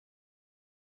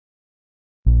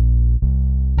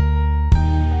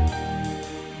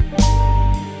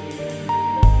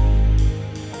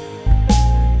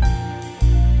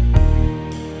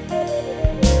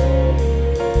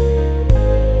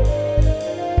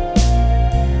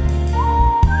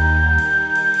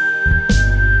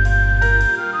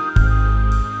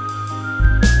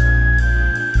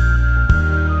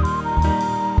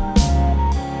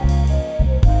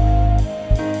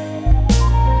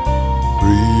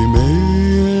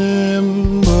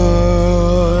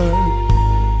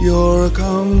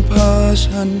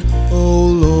compassion, O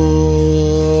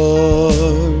Lord.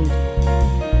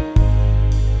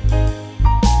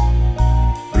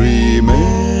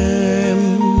 Remember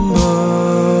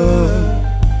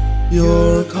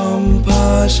your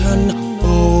compassion,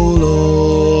 O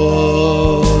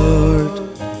Lord.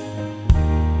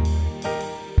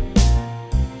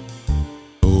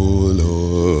 O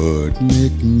Lord,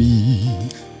 make me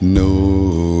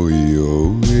know your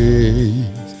ways.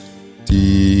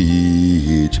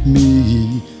 Teach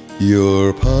me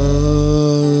your paths.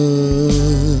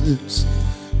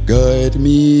 Guide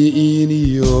me in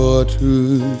your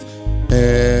truth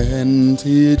and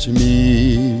teach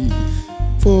me,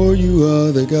 for you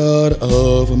are the God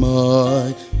of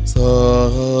my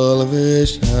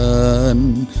salvation.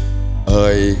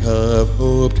 I have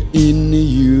hoped in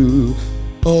you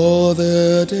all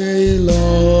the day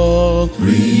long.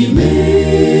 Remember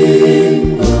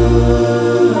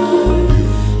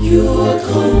your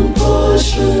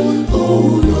compassion,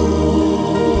 O Lord.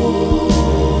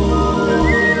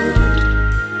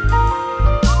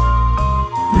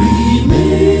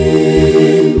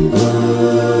 Remember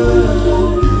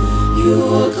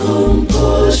your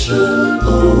compassion, O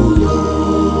Lord.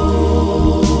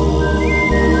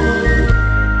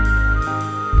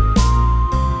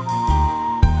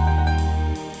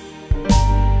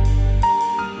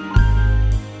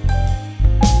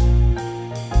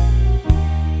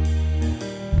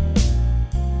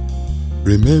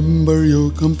 Remember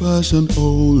your compassion, O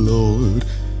Lord,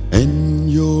 and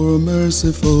your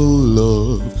merciful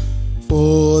love,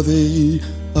 for they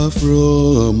are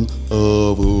from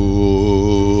of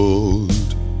old.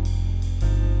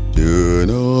 Do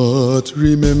not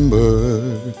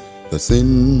remember the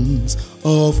sins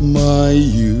of my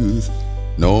youth,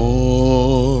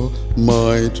 nor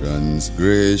my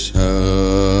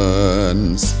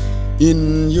transgressions.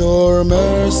 In your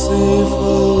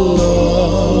merciful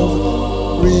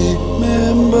love,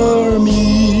 remember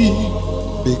me,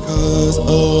 because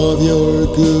of your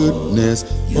goodness,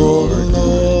 O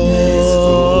Lord.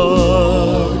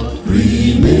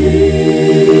 Remember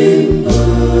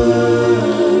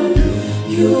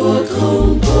your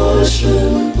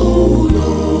compassion, O Lord.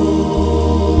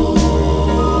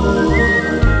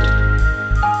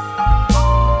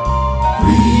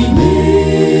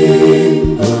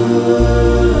 Remember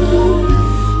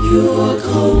your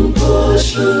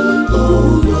compassion, O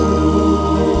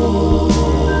Lord.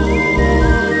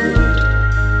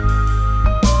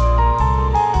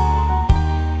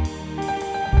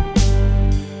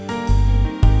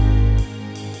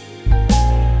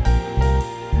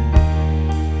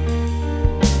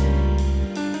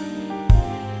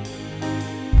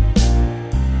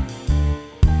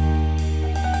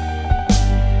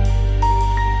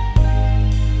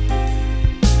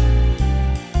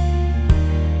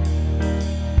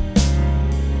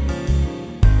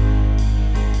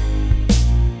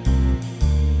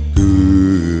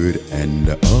 Good and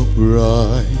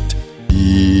upright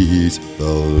is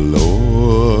the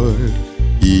Lord.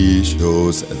 He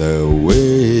shows the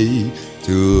way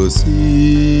to sinners.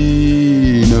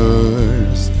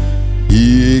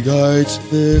 He guides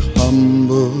the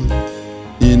humble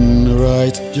in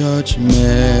right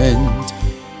judgment.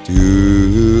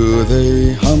 To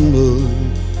the humble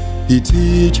He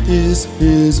teaches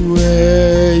His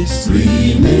ways.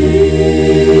 Remember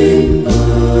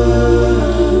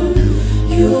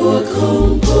your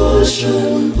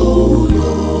compassion, O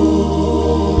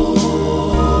Lord.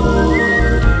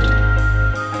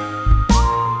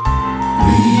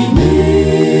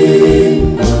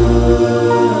 Remember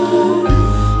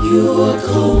your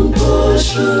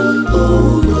compassion, O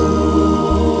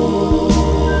Lord.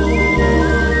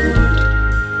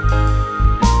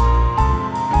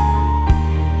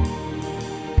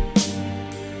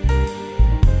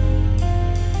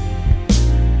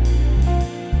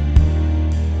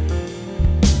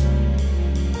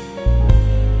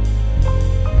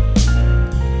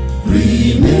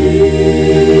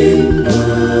 Remember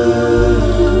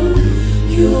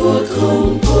your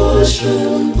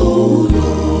compassion, O Lord.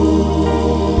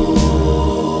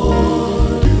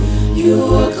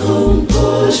 Your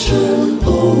compassion, O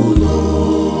Lord.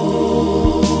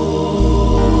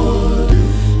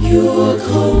 Your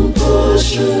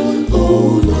compassion, O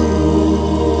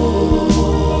Lord.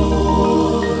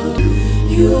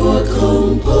 Your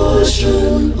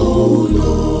compassion,